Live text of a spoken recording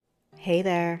Hey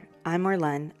there, I'm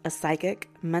Marlene, a psychic,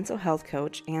 mental health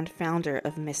coach, and founder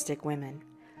of Mystic Women.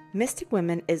 Mystic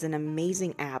Women is an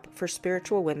amazing app for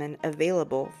spiritual women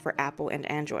available for Apple and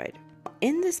Android.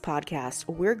 In this podcast,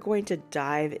 we're going to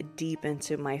dive deep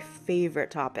into my favorite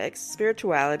topics,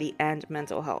 spirituality and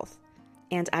mental health.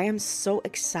 And I am so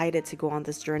excited to go on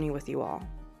this journey with you all.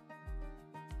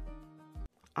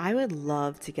 I would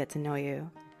love to get to know you.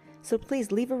 So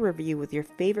please leave a review with your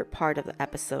favorite part of the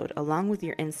episode along with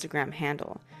your Instagram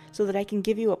handle so that I can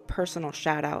give you a personal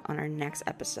shout out on our next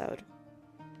episode.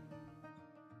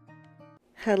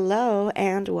 Hello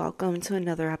and welcome to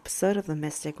another episode of the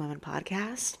Mystic Women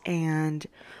Podcast. And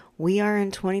we are in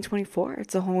 2024.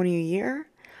 It's a whole new year.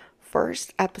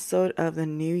 First episode of the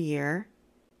new year.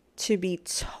 To be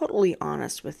totally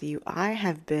honest with you, I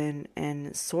have been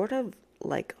in sort of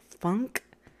like funk.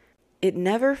 It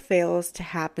never fails to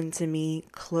happen to me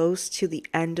close to the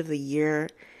end of the year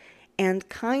and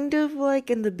kind of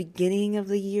like in the beginning of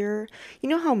the year. You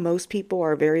know how most people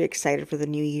are very excited for the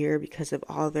new year because of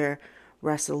all their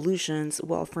resolutions?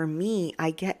 Well, for me,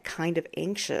 I get kind of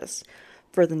anxious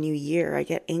for the new year. I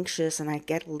get anxious and I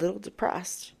get a little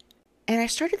depressed. And I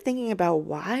started thinking about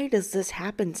why does this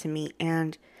happen to me?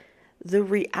 And the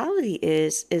reality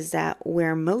is that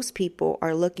where most people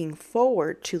are looking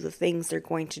forward to the things they're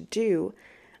going to do,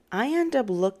 I end up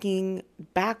looking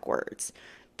backwards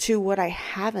to what I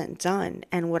haven't done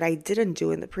and what I didn't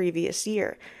do in the previous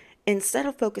year, instead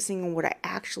of focusing on what I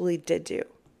actually did do.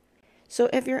 So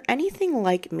if you're anything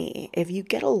like me, if you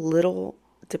get a little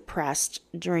depressed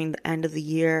during the end of the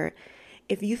year,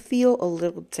 if you feel a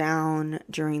little down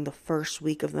during the first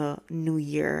week of the new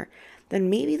year, then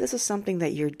maybe this is something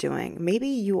that you're doing. Maybe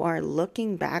you are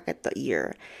looking back at the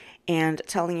year and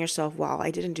telling yourself, wow,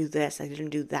 I didn't do this, I didn't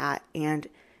do that, and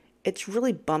it's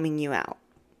really bumming you out.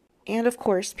 And of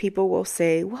course, people will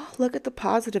say, well, look at the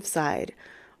positive side.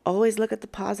 Always look at the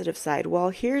positive side.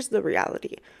 Well, here's the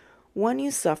reality. When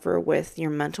you suffer with your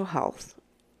mental health,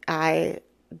 I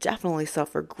definitely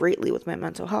suffer greatly with my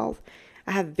mental health.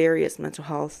 I have various mental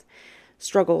health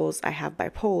struggles. I have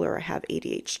bipolar, I have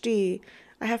ADHD,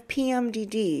 I have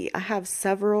PMDD, I have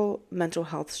several mental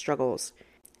health struggles.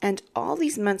 And all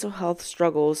these mental health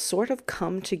struggles sort of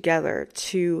come together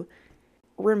to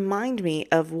remind me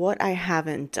of what I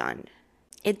haven't done.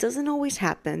 It doesn't always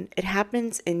happen. It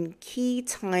happens in key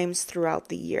times throughout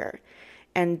the year.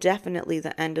 And definitely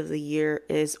the end of the year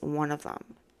is one of them.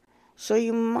 So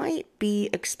you might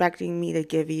be expecting me to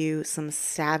give you some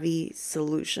savvy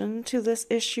solution to this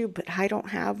issue, but I don't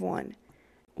have one.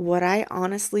 What I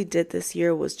honestly did this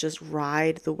year was just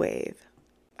ride the wave.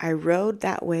 I rode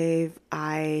that wave.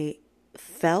 I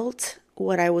felt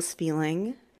what I was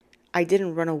feeling. I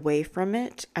didn't run away from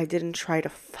it. I didn't try to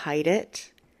fight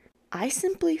it. I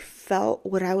simply felt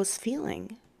what I was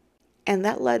feeling. And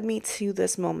that led me to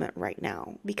this moment right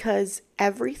now, because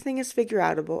everything is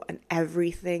figure-outable and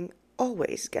everything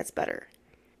always gets better.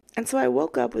 And so I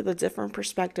woke up with a different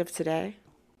perspective today,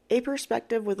 a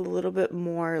perspective with a little bit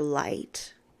more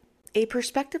light, a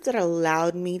perspective that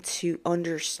allowed me to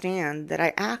understand that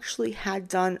I actually had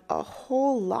done a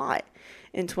whole lot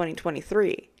in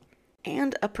 2023,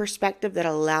 and a perspective that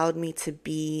allowed me to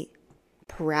be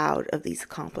proud of these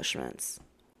accomplishments.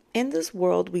 In this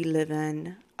world we live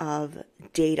in of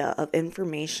data, of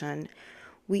information,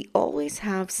 we always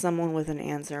have someone with an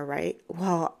answer, right?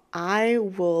 Well, I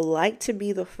will like to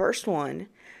be the first one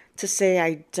to say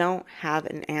I don't have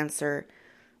an answer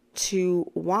to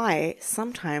why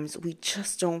sometimes we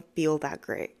just don't feel that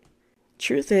great.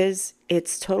 Truth is,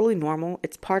 it's totally normal.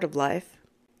 It's part of life.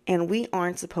 And we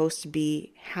aren't supposed to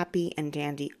be happy and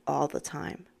dandy all the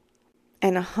time.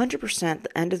 And 100%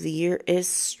 the end of the year is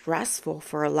stressful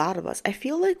for a lot of us. I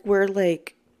feel like we're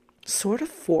sort of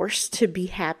forced to be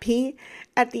happy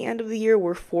at the end of the year.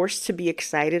 We're forced to be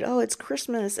excited. Oh, it's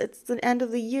Christmas. It's the end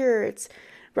of the year. It's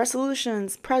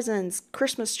resolutions, presents,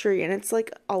 Christmas tree. And it's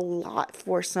like a lot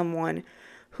for someone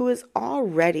who is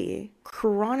already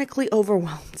chronically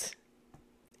overwhelmed.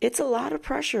 It's a lot of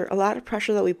pressure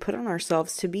that we put on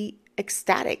ourselves to be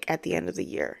ecstatic at the end of the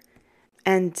year.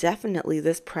 And definitely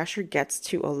this pressure gets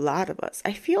to a lot of us.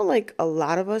 I feel like a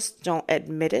lot of us don't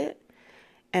admit it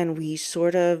and we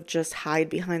sort of just hide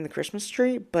behind the Christmas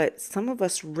tree, but some of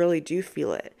us really do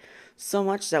feel it so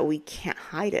much that we can't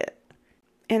hide it.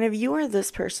 And if you are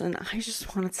this person, I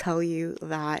just want to tell you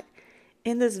that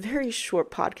in this very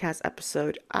short podcast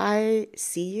episode, I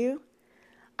see you,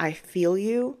 I feel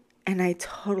you, and I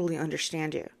totally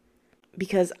understand you.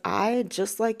 Because I,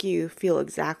 just like you, feel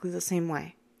exactly the same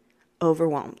way.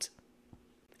 Overwhelmed.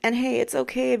 And hey, it's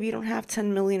okay if you don't have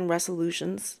 10 million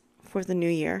resolutions for the new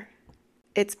year.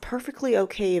 It's perfectly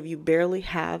okay if you barely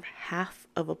have half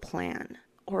of a plan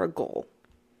or a goal.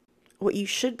 What you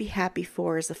should be happy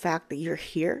for is the fact that you're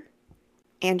here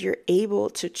and you're able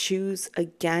to choose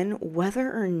again.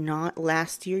 Whether or not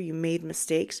last year you made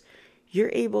mistakes,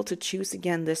 you're able to choose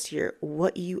again this year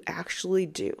what you actually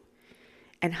do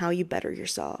and how you better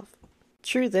yourself.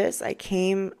 Through this, I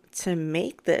came to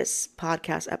make this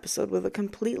podcast episode with a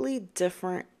completely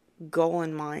different goal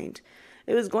in mind.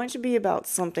 It was going to be about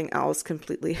something else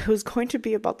completely. It was going to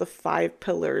be about the 5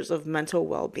 pillars of mental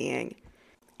well-being.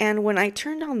 And when I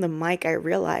turned on the mic, I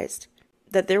realized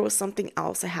that there was something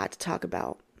else I had to talk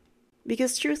about.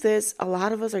 Because truth is, a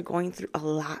lot of us are going through a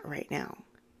lot right now.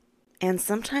 And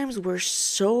sometimes we're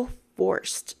so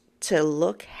forced to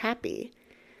look happy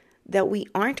that we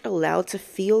aren't allowed to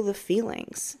feel the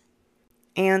feelings.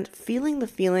 And feeling the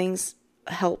feelings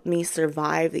helped me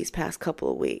survive these past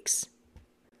couple of weeks.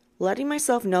 Letting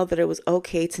myself know that it was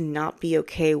okay to not be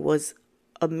okay was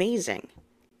amazing.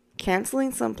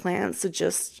 Canceling some plans to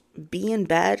just be in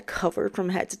bed covered from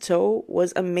head to toe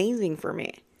was amazing for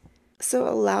me. So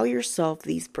allow yourself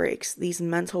these breaks, these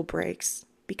mental breaks,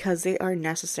 because they are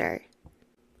necessary.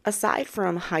 Aside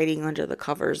from hiding under the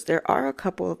covers, there are a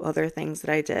couple of other things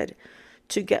that I did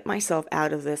to get myself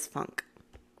out of this funk.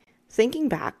 Thinking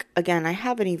back, again, I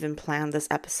haven't even planned this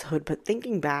episode, but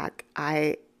thinking back,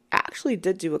 I actually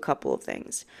did do a couple of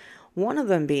things. One of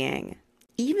them being,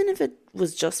 even if it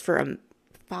was just for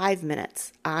 5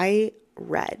 minutes, I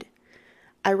read.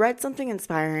 I read something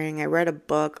inspiring. I read a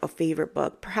book, a favorite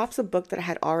book, perhaps a book that I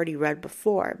had already read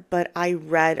before, but I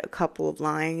read a couple of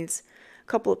lines, a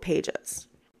couple of pages.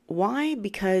 Why?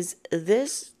 Because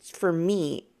this, for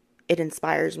me, it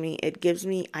inspires me. It gives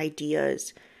me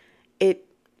ideas. It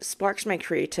sparks my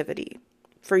creativity.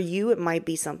 For you, it might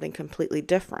be something completely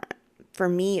different. For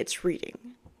me, it's reading.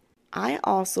 I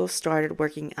also started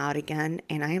working out again,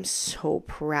 and I am so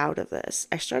proud of this.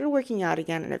 I started working out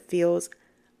again, and it feels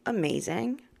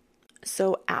amazing.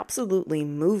 So absolutely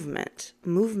movement.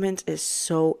 Movement is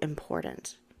so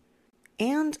important.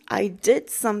 And I did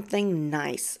something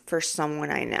nice for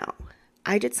someone I know.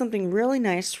 I did something really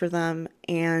nice for them,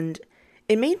 and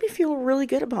it made me feel really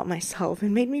good about myself. It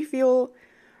made me feel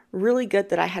really good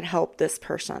that I had helped this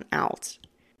person out.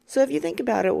 So if you think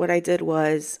about it, what I did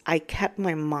was I kept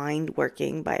my mind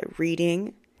working by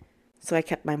reading. So I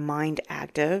kept my mind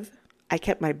active. I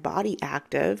kept my body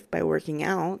active by working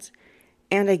out.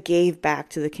 And I gave back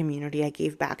to the community. I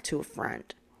gave back to a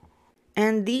friend.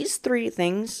 And these 3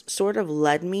 things sort of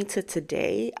led me to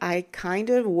today. I kind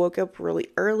of woke up really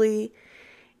early.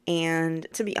 And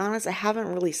to be honest, I haven't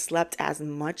really slept as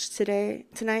much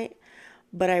tonight.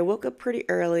 But I woke up pretty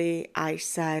early. I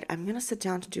said, I'm going to sit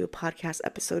down to do a podcast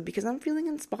episode because I'm feeling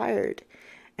inspired.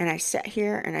 And I sat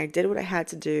here and I did what I had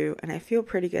to do. And I feel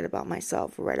pretty good about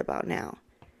myself right about now.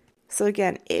 So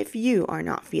again, if you are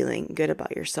not feeling good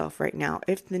about yourself right now,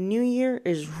 if the new year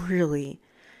is really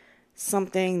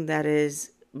something that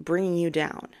is bringing you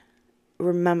down,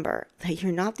 remember that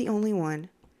you're not the only one.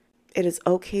 It is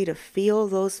okay to feel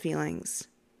those feelings.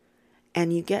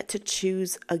 And you get to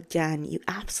choose again. You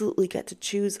absolutely get to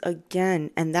choose again.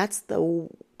 And that's the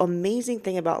amazing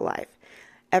thing about life.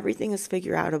 Everything is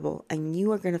figure outable, and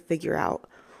you are going to figure out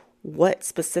what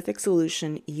specific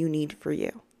solution you need for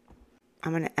you.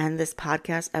 I'm going to end this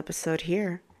podcast episode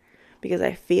here because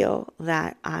I feel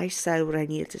that I said what I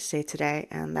needed to say today,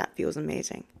 and that feels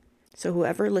amazing. So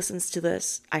whoever listens to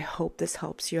this, I hope this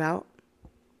helps you out.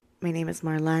 My name is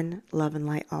Marlene. Love and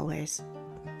light always.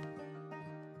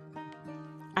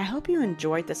 I hope you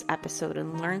enjoyed this episode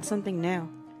and learned something new.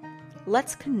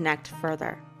 Let's connect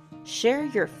further. Share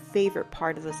your favorite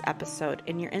part of this episode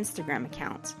in your Instagram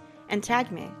account and tag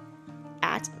me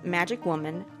at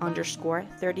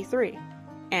magicwoman_33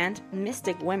 and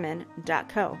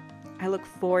mysticwomen.co. I look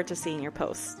forward to seeing your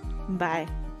posts. Bye.